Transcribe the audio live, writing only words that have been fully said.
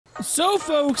So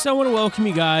folks, I want to welcome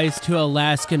you guys to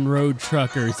Alaskan Road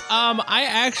Truckers. I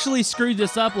actually screwed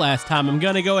this up last time. I'm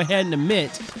gonna go ahead and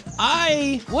admit,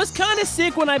 I was kind of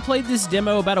sick when I played this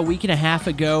demo about a week and a half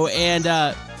ago, and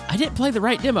I didn't play the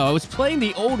right demo. I was playing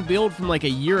the old build from like a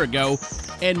year ago,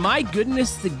 and my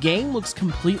goodness, the game looks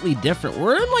completely different.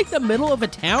 We're in like the middle of a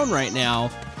town right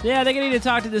now. Yeah, I think I need to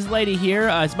talk to this lady here.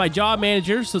 It's my job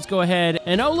manager, so let's go ahead.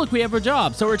 And oh, look, we have a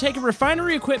job. So we're taking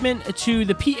refinery equipment to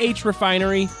the PH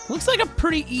refinery. Looks like a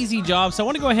pretty easy job, so I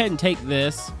want to go ahead and take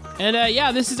this. And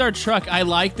yeah, this is our truck. I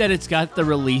like that it's got the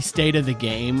release date of the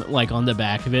game, like on the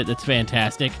back of it. That's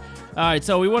fantastic. All right,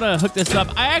 so we want to hook this up.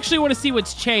 I actually want to see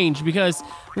what's changed because,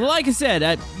 like I said,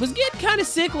 I was getting kind of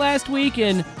sick last week,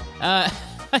 and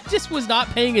I just was not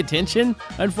paying attention,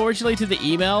 unfortunately, to the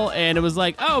email, and it was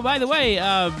like, oh, by the way,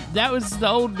 that was the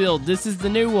old build. This is the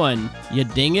new one, you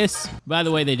dingus. By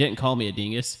the way, they didn't call me a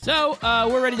dingus. So,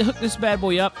 we're ready to hook this bad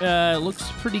boy up. Looks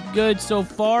pretty good so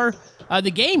far.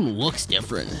 The game looks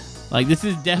different. Like, this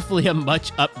is definitely a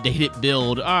much updated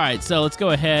build. All right, so let's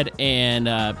go ahead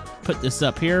and put this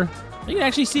up here. You can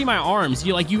actually see my arms.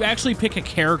 You actually pick a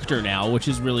character now, which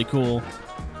is really cool.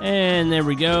 And there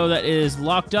we go. That is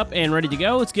locked up and ready to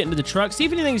go. Let's get into the truck. See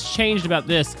if anything's changed about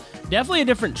this. Definitely a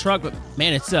different truck, but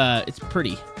man, it's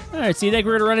pretty. All right, so you think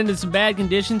we're gonna run into some bad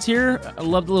conditions here? I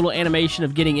love the little animation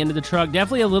of getting into the truck.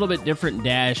 Definitely a little bit different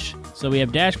dash. So we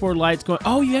have dashboard lights going.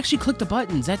 Oh, you actually click the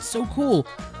buttons. That's so cool.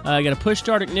 I got a push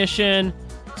start ignition.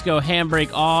 Let's go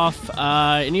handbrake off.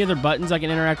 Any other buttons I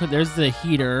can interact with? There's the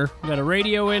heater. We got a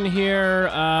radio in here.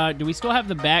 Do we still have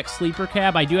the back sleeper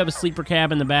cab? I do have a sleeper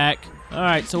cab in the back. All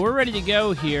right, so we're ready to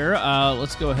go here.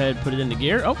 Let's go ahead and put it into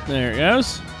gear. Oh, there it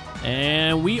goes.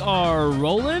 And we are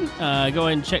rolling. Go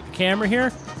ahead and check the camera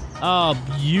here. Oh,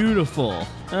 beautiful. All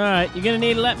right, you're going to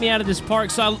need to let me out of this park.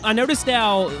 So I noticed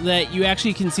now that you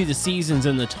actually can see the seasons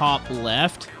in the top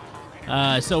left.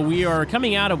 So we are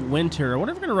coming out of winter. I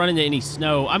wonder if we're going to run into any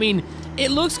snow. I mean, it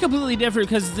looks completely different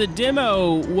because the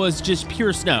demo was just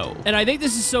pure snow. And I think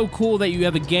this is so cool that you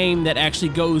have a game that actually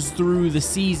goes through the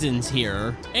seasons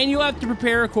here. And you have to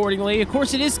prepare accordingly. Of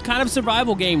course, it is kind of a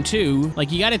survival game too.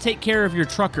 Like, you got to take care of your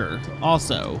trucker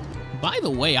also. By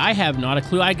the way, I have not a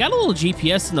clue. I got a little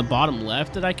GPS in the bottom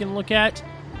left that I can look at.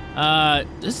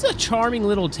 This is a charming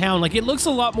little town. Like, it looks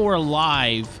a lot more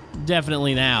alive,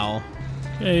 definitely now.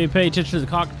 Okay, pay attention to the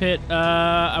cockpit.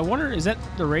 I wonder, is that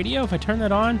the radio if I turn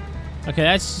that on? Okay,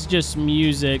 that's just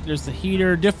music. There's the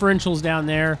heater, differentials down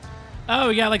there. Oh,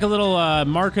 we got like a little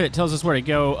marker that tells us where to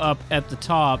go up at the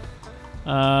top.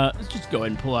 Let's just go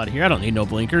ahead and pull out of here. I don't need no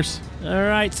blinkers. All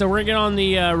right, so we're gonna get on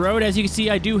the road. As you can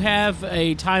see, I do have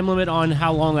a time limit on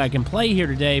how long I can play here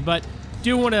today, but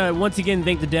do want to once again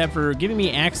thank the dev for giving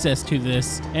me access to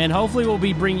this, and hopefully we'll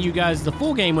be bringing you guys the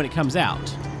full game when it comes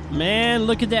out. Man,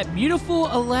 look at that beautiful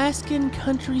Alaskan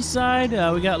countryside.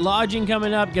 We got lodging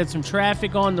coming up, got some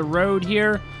traffic on the road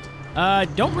here.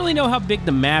 Don't really know how big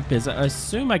the map is. I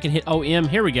assume I can hit OM.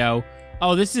 Here we go.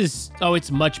 Oh,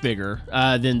 it's much bigger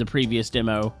than the previous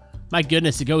demo. My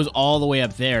goodness, it goes all the way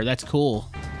up there. That's cool.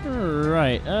 All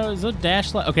right. Is the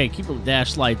dash light? Okay, keep the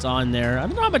dash lights on there. I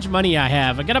don't know how much money I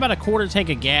have. I got about a quarter tank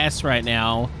of gas right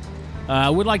now. I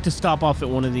would like to stop off at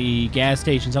one of the gas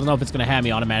stations. I don't know if it's going to have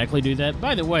me automatically do that.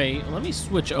 By the way, let me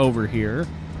switch over here.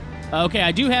 Okay,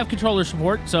 I do have controller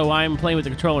support, so I'm playing with the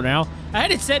controller now. I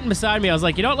had it sitting beside me. I was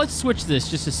like, you know what? Let's switch this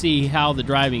just to see how the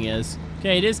driving is.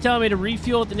 Okay, it is telling me to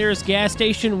refuel at the nearest gas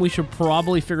station. We should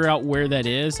probably figure out where that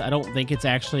is. I don't think it's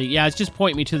actually... Yeah, it's just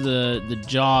pointing me to the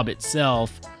job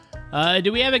itself.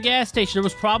 Do we have a gas station? There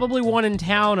was probably one in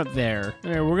town up there. All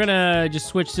right, we're gonna just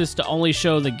switch this to only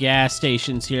show the gas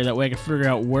stations here. That way I can figure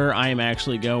out where I'm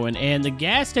actually going. And the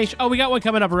gas station... Oh, we got one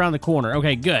coming up around the corner.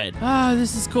 Okay, good. Ah,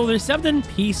 this is cool. There's something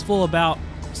peaceful about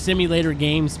simulator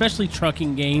games, especially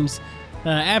trucking games.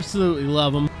 Absolutely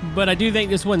love them. But I do think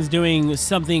this one's doing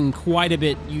something quite a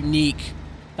bit unique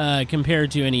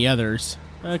compared to any others.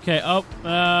 Okay,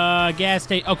 gas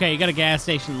station. Okay, you got a gas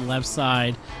station on the left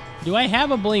side. Do I have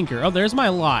a blinker? Oh, there's my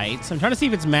lights. I'm trying to see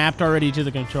if it's mapped already to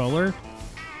the controller.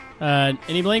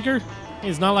 Any blinker?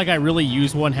 It's not like I really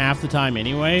use one half the time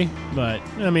anyway, but,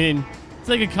 I mean, it's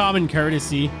like a common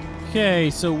courtesy. Okay,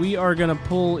 so we are going to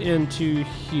pull into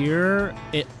here.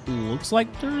 It looks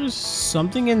like there's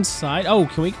something inside. Oh,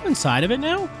 can we go inside of it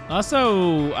now?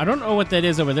 Also, I don't know what that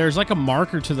is over there. There's like a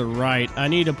marker to the right. I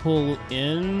need to pull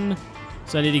in...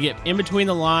 So I need to get in between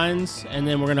the lines, and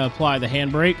then we're going to apply the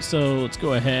handbrake. So let's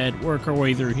go ahead, work our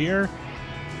way through here.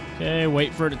 Okay,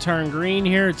 wait for it to turn green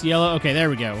here. It's yellow. Okay, there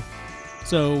we go.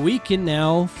 So we can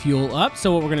now fuel up.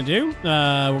 So what we're going to do,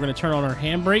 we're going to turn on our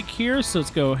handbrake here. So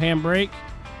let's go handbrake.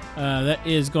 That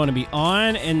is going to be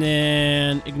on, and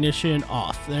then ignition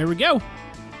off. There we go.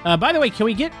 By the way, can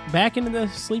we get back into the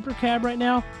sleeper cab right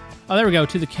now? Oh, there we go,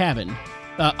 to the cabin.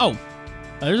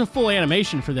 There's a full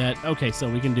animation for that. Okay, so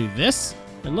we can do this.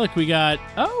 And look, we got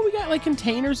like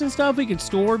containers and stuff we can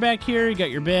store back here. You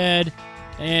got your bed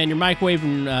and your microwave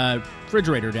and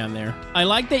refrigerator down there. I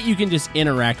like that you can just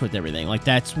interact with everything. Like,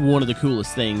 that's one of the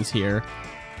coolest things here.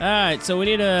 All right, so we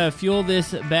need to fuel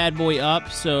this bad boy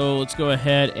up. So let's go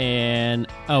ahead and,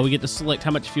 we get to select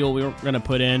how much fuel we're going to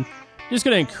put in. Just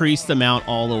going to increase the amount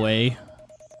all the way.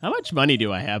 How much money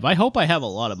do I have? I hope I have a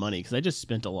lot of money because I just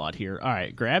spent a lot here. All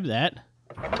right, grab that.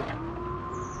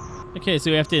 Okay,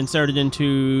 so we have to insert it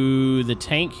into the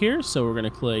tank here. So we're going to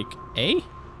click A.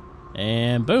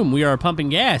 And boom, we are pumping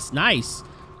gas. Nice.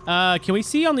 Can we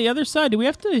see on the other side? Do we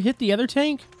have to hit the other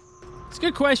tank? It's a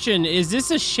good question. Is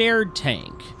this a shared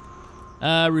tank?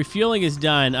 Refueling is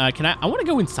done. I want to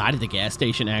go inside of the gas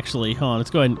station, actually. Hold on, let's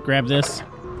go ahead and grab this.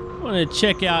 I want to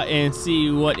check out and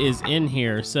see what is in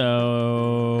here.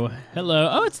 So, hello.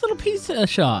 Oh, it's a little pizza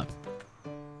shop.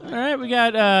 All right, we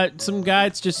got some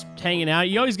guys just hanging out.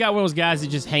 You always got one of those guys that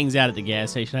just hangs out at the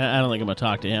gas station. I don't think I'm going to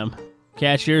talk to him.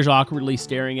 Cashier's awkwardly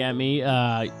staring at me.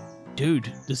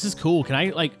 Dude, this is cool. Can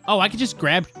I, I could just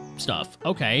grab stuff.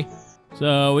 Okay.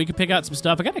 So we can pick out some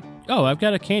stuff. I've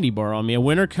got a candy bar on me. A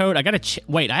winter coat. I have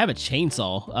a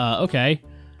chainsaw. Okay.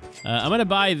 I'm going to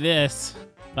buy this.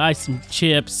 Buy some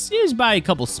chips. Just buy a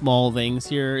couple small things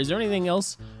here. Is there anything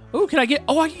else? Oh, I can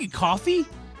get coffee?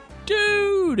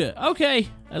 Dude. Okay.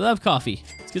 I love coffee.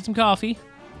 Let's get some coffee.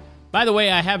 By the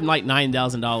way, I have like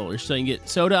 $9,000, so you can get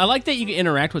soda. I like that you can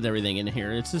interact with everything in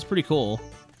here. It's just pretty cool. So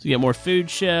you get more food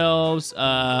shelves.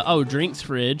 Drinks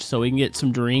fridge, so we can get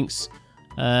some drinks.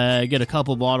 Get a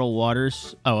couple bottled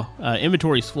waters.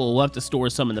 Inventory's full. We'll have to store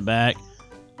some in the back.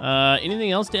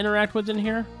 Anything else to interact with in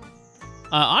here?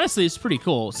 Honestly, it's pretty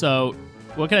cool. So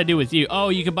what can I do with you? Oh,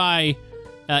 you can buy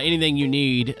anything you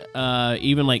need,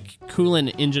 even like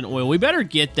coolant engine oil. We better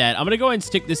get that. I'm going to go ahead and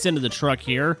stick this into the truck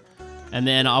here, and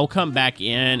then I'll come back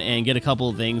in and get a couple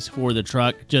of things for the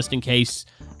truck just in case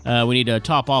we need to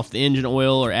top off the engine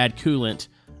oil or add coolant.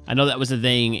 I know that was a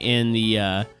thing in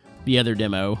the other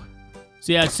demo.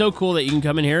 So yeah, it's so cool that you can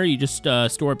come in here. You just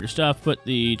store up your stuff, put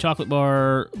the chocolate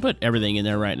bar, put everything in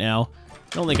there right now.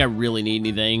 I don't think I really need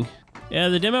anything. Yeah,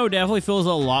 the demo definitely feels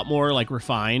a lot more like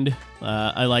refined.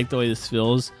 I like the way this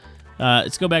feels.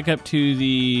 Let's go back up to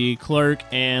the clerk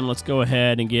and let's go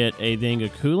ahead and get a thing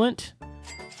of coolant.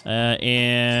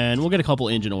 And we'll get a couple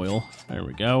engine oil. There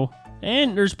we go.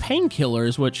 And there's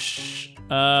painkillers, which,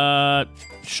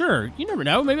 sure, you never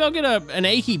know. Maybe I'll get an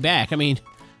achy back. I mean,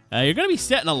 you're going to be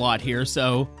setting a lot here,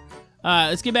 so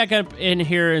let's get back up in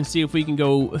here and see if we can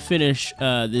go finish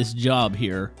this job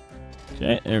here.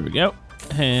 Okay, there we go.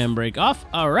 Handbrake off.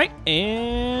 All right,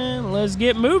 and let's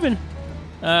get moving.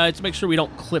 Let's make sure we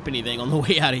don't clip anything on the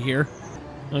way out of here.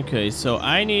 Okay, so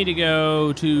I need to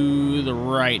go to the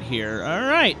right here. All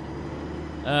right.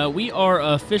 We are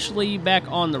officially back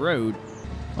on the road.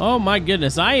 Oh my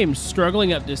goodness, I am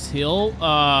struggling up this hill.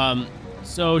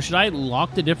 So should I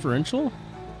lock the differential?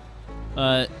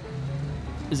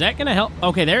 Is that gonna help?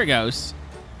 Okay, there it goes.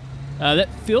 That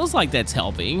feels like that's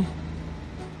helping.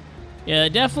 Yeah,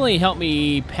 it definitely helped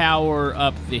me power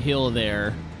up the hill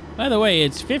there. By the way,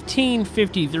 it's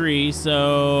 15:53,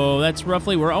 so that's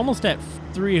roughly, we're almost at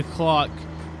 3 o'clock.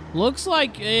 Looks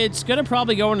like it's gonna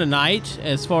probably go into night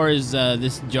as far as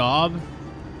this job,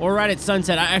 or right at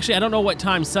sunset. I don't know what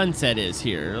time sunset is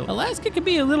here. Alaska could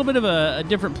be a little bit of a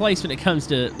different place when it comes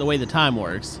to the way the time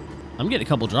works. I'm getting a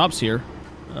couple drops here.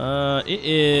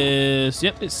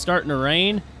 It's starting to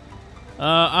rain.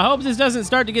 I hope this doesn't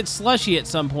start to get slushy at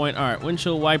some point. All right,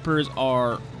 windshield wipers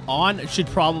are on. Should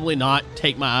probably not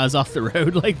take my eyes off the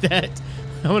road like that.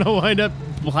 I'm gonna wind up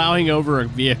plowing over a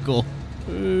vehicle.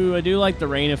 Ooh, I do like the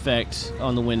rain effect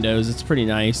on the windows. It's pretty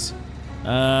nice.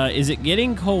 Is it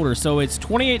getting colder? So it's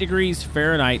 28 degrees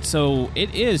Fahrenheit, so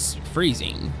it is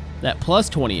freezing. That plus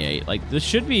 28, like this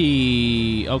should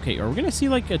be okay. Are we gonna see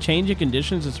like a change in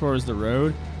conditions as far as the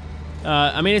road?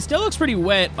 I mean, it still looks pretty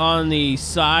wet on the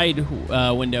side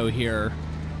window here.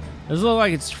 Doesn't look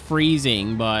like it's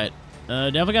freezing, but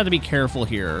definitely got to be careful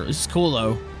here. This is cool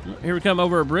though. Here we come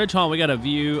over a bridge. We got a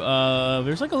view of,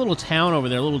 there's like a little town over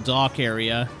there, a little dock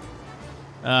area.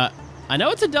 I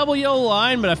know it's a double yellow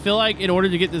line, but I feel like in order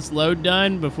to get this load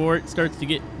done before it starts to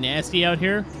get nasty out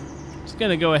here, just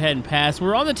gonna go ahead and pass.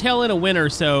 We're on the tail end of winter,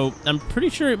 so I'm pretty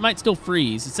sure it might still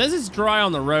freeze. It says it's dry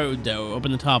on the road though, up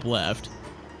in the top left.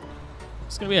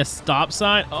 It's gonna be a stop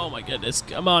sign. Oh my goodness,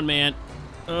 come on, man.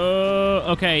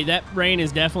 Okay, that rain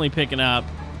is definitely picking up.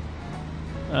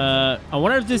 I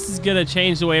wonder if this is gonna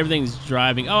change the way everything's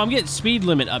driving. Oh, I'm getting speed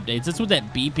limit updates. That's what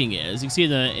that beeping is. You can see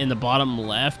in the bottom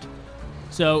left.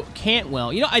 So,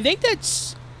 Cantwell. You know, I think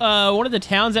that's one of the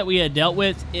towns that we had dealt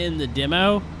with in the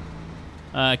demo.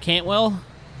 Cantwell.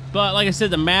 But like I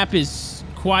said, the map is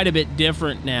quite a bit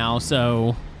different now,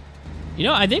 so... You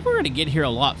know, I think we're going to get here a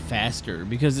lot faster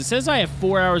because it says I have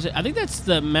 4 hours. I think that's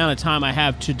the amount of time I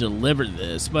have to deliver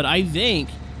this, but I think...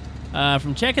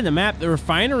 from checking the map, the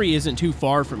refinery isn't too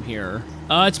far from here.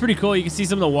 It's pretty cool. You can see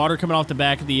some of the water coming off the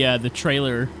back of the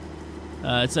trailer.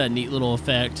 It's a neat little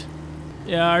effect.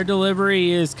 Yeah, our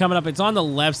delivery is coming up. It's on the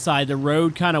left side. The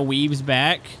road kind of weaves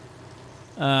back.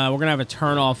 We're going to have a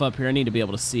turn off up here. I need to be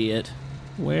able to see it.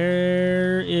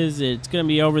 Where is it? It's going to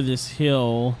be over this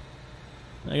hill.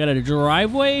 I got a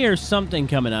driveway or something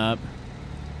coming up.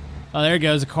 Oh, there it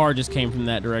goes. A car just came from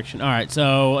that direction. All right,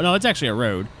 so... No, it's actually a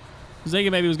road. I was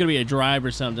thinking maybe it was going to be a drive or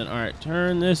something. All right,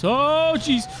 turn this. Oh,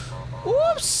 jeez.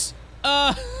 Whoops.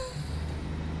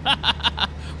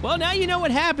 Well, now you know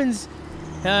what happens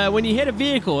when you hit a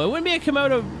vehicle. It wouldn't be a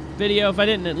Camodo video if I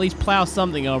didn't at least plow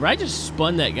something over. I just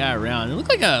spun that guy around. It looked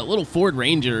like a little Ford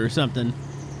Ranger or something.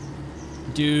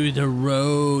 Dude, the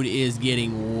road is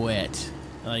getting wet.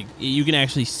 Like, you can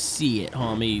actually see it. Hold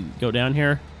on, let me go down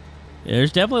here. Yeah,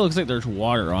 there's definitely looks like there's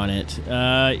water on it.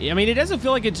 I mean, it doesn't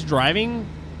feel like it's driving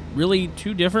really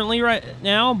too differently right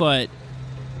now, but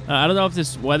I don't know if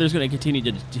this weather's going to continue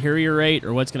to deteriorate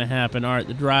or what's going to happen. All right,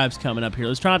 the drive's coming up here.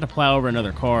 Let's try not to plow over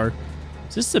another car.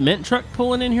 Is this cement truck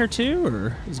pulling in here too,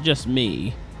 or is it just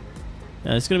me?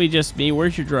 It's going to be just me.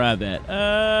 Where's your drive at?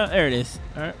 There it is.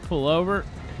 All right, pull over.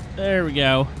 There we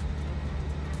go.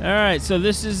 All right, so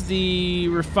this is the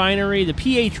refinery, the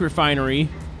PH refinery.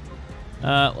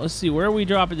 Let's see, where are we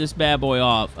dropping this bad boy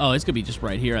off? Oh, it's going to be just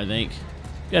right here, I think.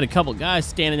 Got a couple guys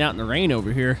standing out in the rain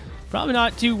over here. Probably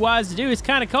not too wise to do. It's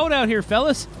kind of cold out here,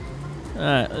 fellas. All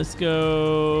right, let's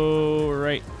go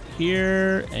right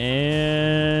here,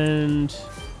 and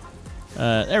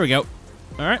there we go.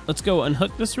 All right, let's go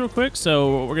unhook this real quick.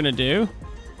 So what we're going to do,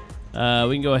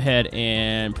 we can go ahead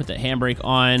and put the handbrake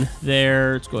on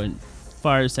there. Let's go ahead and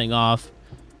fire this thing off.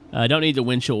 Don't need the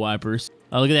windshield wipers.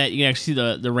 Look at that. You can actually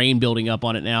see the rain building up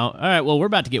on it now. All right, well, we're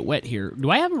about to get wet here. Do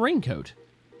I have a raincoat?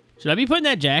 Should I be putting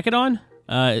that jacket on?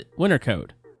 Winter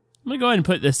coat. I'm going to go ahead and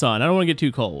put this on. I don't want to get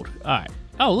too cold. All right.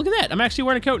 Oh, look at that. I'm actually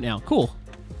wearing a coat now. Cool.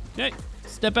 Okay.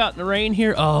 Step out in the rain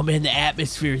here. Oh, man, the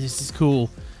atmosphere. This is cool.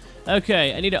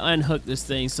 Okay, I need to unhook this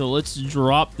thing. So let's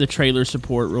drop the trailer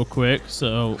support real quick.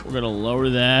 So we're going to lower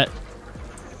that.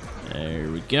 There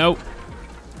we go.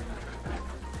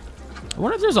 I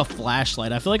wonder if there's a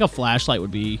flashlight. I feel like a flashlight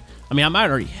would be... I mean, I might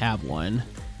already have one. Do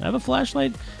I have a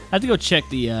flashlight? I have to go check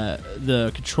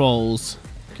the controls.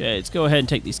 Okay, let's go ahead and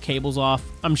take these cables off.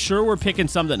 I'm sure we're picking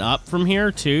something up from here,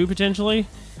 too, potentially.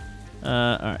 All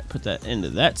right, put that into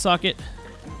that socket.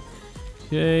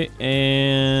 Okay,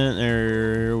 and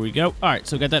there we go. All right,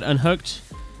 so got that unhooked.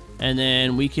 And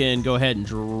then we can go ahead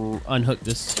and unhook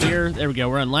this here. There we go,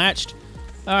 we're unlatched.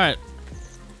 All right.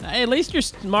 At least you're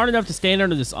smart enough to stand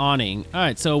under this awning. All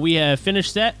right, so we have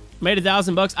finished that. Made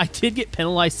 $1,000. I did get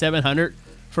penalized $700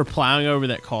 for plowing over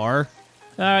that car.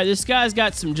 All right, this guy's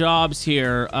got some jobs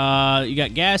here. You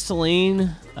got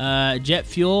gasoline, jet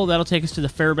fuel. That'll take us to the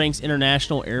Fairbanks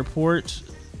International Airport.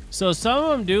 So some of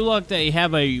them do look they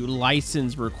have a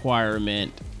license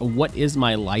requirement. What is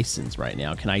my license right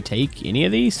now? Can I take any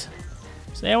of these?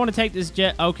 Say I want to take this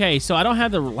jet. Okay, so I don't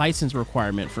have the license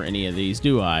requirement for any of these,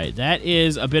 do I? That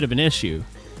is a bit of an issue.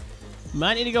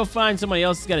 Might need to go find somebody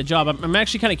else that's got a job. I'm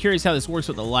actually kind of curious how this works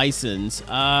with the license. Hold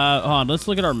on, let's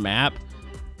look at our map.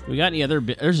 We got any other...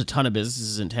 There's a ton of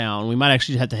businesses in town. We might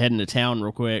actually have to head into town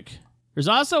real quick. There's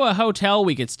also a hotel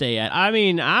we could stay at. I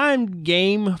mean, I'm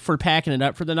game for packing it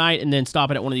up for the night and then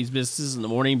stopping at one of these businesses in the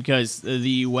morning because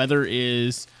the weather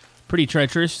is pretty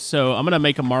treacherous. So I'm going to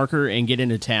make a marker and get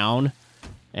into town.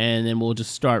 And then we'll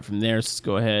just start from there. So let's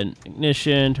go ahead.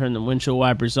 Ignition, turn the windshield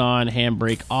wipers on,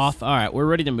 handbrake off. All right, we're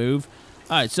ready to move.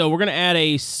 All right, so we're going to add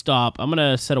a stop. I'm going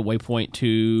to set a waypoint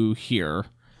to here. All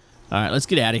right, let's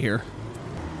get out of here.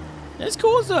 That's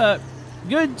cool. It's a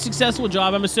good, successful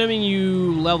job. I'm assuming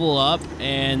you level up,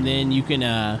 and then you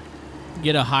can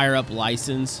get a higher-up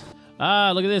license.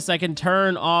 Look at this. I can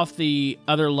turn off the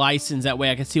other license. That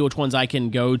way I can see which ones I can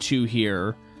go to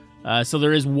here. So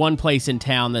there is one place in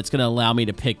town that's going to allow me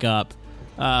to pick up.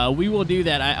 We will do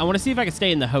that. I want to see if I can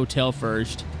stay in the hotel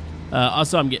first.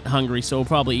 Also, I'm getting hungry, so we'll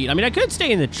probably eat. I mean, I could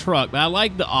stay in the truck, but I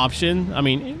like the option. I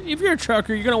mean, if you're a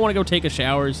trucker, you're going to want to go take a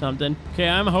shower or something. Okay,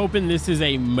 I'm hoping this is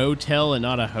a motel and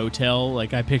not a hotel.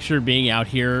 Like, I picture being out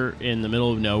here in the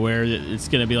middle of nowhere. It's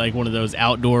going to be like one of those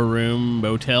outdoor room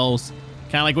motels.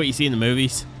 Kind of like what you see in the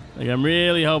movies. Like, I'm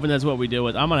really hoping that's what we deal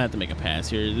with. I'm gonna have to make a pass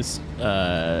here. This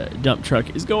dump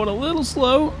truck is going a little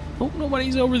slow. Hope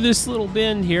nobody's over this little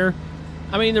bend here.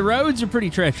 I mean, the roads are pretty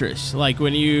treacherous. Like,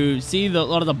 when you see a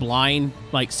lot of the blind,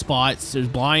 like, spots, there's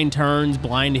blind turns,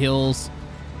 blind hills.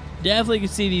 Definitely can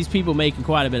see these people making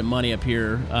quite a bit of money up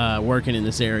here working in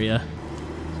this area.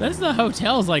 That's the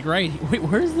hotel's like right... Wait,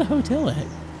 where's the hotel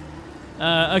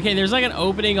at? Okay, there's like an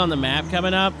opening on the map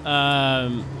coming up.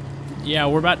 Yeah,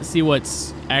 we're about to see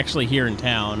what's actually here in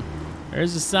town.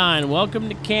 There's a sign, welcome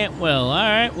to Cantwell. All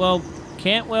right, well,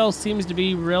 Cantwell seems to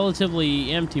be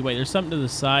relatively empty. Wait, there's something to the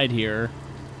side here.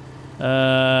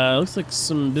 Looks like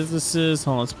some businesses.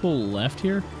 Hold on, let's pull left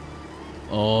here.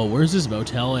 Oh, where's this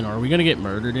motel and are we gonna get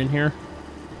murdered in here?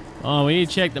 Oh, we need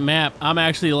to check the map. I'm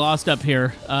actually lost up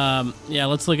here. Yeah,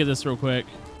 let's look at this real quick.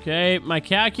 Okay, my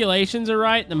calculations are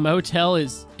right. The motel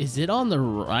is it on the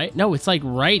right? No, it's like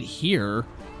right here.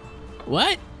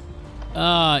 What?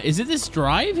 Is it this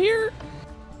drive here?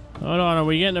 Hold on, are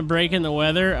we getting a break in the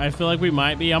weather? I feel like we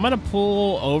might be. I'm gonna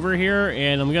pull over here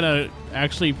and I'm gonna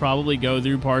actually probably go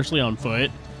through partially on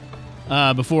foot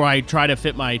before I try to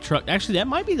fit my truck. Actually, that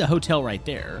might be the hotel right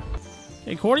there.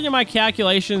 According to my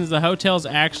calculations, the hotel's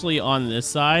actually on this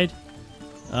side.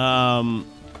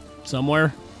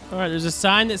 Somewhere. All right, there's a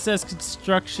sign that says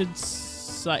construction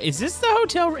site. Is this the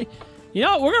hotel? You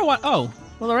know what, we're gonna watch. Oh,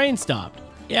 well, the rain stopped.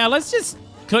 Yeah, let's just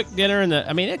cook dinner in the,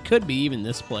 I mean, it could be even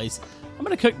this place. I'm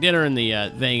gonna cook dinner in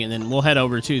the thing, and then we'll head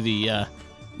over to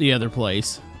the other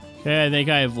place. Okay, I think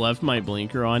I have left my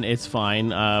blinker on. It's fine.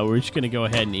 We're just gonna go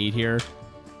ahead and eat here.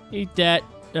 Eat that,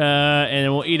 and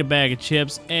then we'll eat a bag of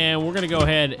chips, and we're gonna go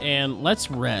ahead and let's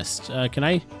rest. Can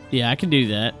I? Yeah, I can do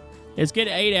that. It's good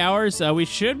 8 hours. We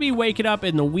should be waking up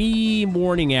in the wee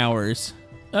morning hours.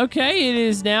 Okay, it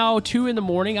is now 2 in the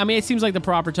morning. I mean, it seems like the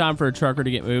proper time for a trucker to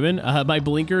get moving. My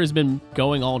blinker has been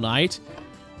going all night.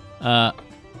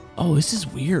 Oh, this is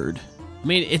weird. I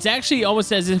mean, it's actually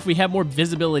almost as if we have more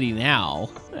visibility now.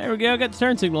 There we go. Got the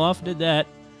turn signal off. Did that.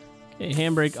 Okay,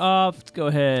 handbrake off. Let's go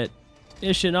ahead.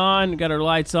 Ignition on. Got our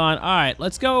lights on. All right,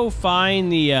 let's go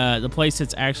find the place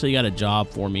that's actually got a job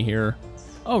for me here.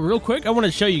 Oh, real quick, I want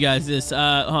to show you guys this. Hold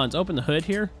on, let's open the hood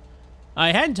here.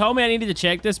 I hadn't told me I needed to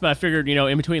check this, but I figured, you know,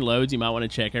 in between loads, you might want to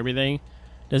check everything.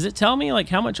 Does it tell me, like,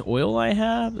 how much oil I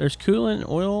have? There's coolant,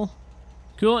 oil.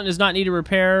 Coolant does not need to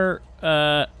repair.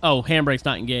 Oh, handbrake's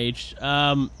not engaged.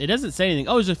 It doesn't say anything.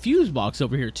 Oh, there's a fuse box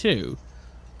over here, too.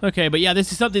 Okay, but yeah,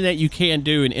 this is something that you can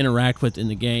do and interact with in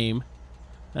the game.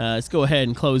 Let's go ahead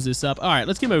and close this up. All right,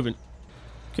 let's get moving.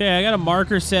 Okay, I got a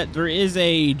marker set. There is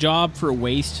a job for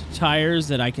waste tires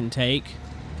that I can take.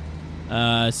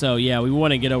 So yeah, we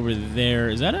want to get over there.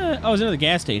 Is that a... Oh, is another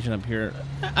gas station up here?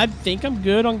 I think I'm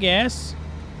good on gas.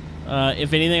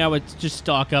 If anything, I would just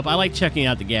stock up. I like checking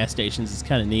out the gas stations. It's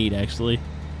kind of neat, actually.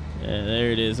 There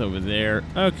it is over there.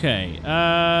 Okay.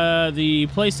 The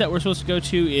place that we're supposed to go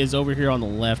to is over here on the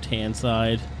left-hand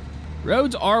side.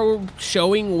 Roads are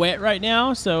showing wet right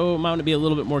now, so I'm going to be a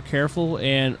little bit more careful.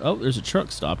 And, oh, there's a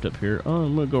truck stopped up here. Oh,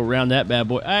 I'm going to go around that bad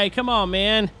boy. Hey, come on,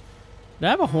 man. Do I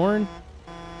have a horn?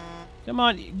 Come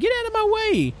on, get out of my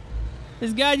way.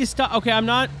 This guy just stopped. Okay, I'm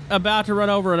not about to run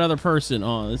over another person.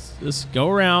 Oh, let's go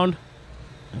around.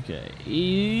 Okay,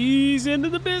 ease into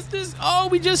the business. Oh,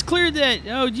 we just cleared that.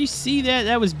 Oh, did you see that?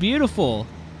 That was beautiful.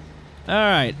 All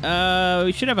right,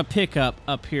 we should have a pickup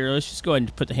up here. Let's just go ahead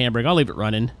and put the handbrake. I'll leave it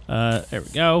running. There we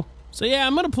go. So yeah,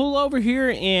 I'm gonna pull over here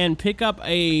and pick up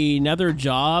another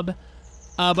job.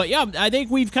 But yeah, I think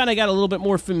we've kind of got a little bit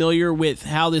more familiar with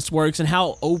how this works and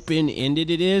how open-ended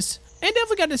it is. And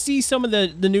definitely got to see some of the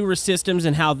newer systems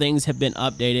and how things have been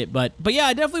updated. But yeah,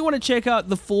 I definitely want to check out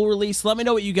the full release. Let me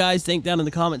know what you guys think down in the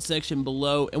comment section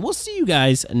below. And we'll see you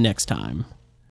guys next time.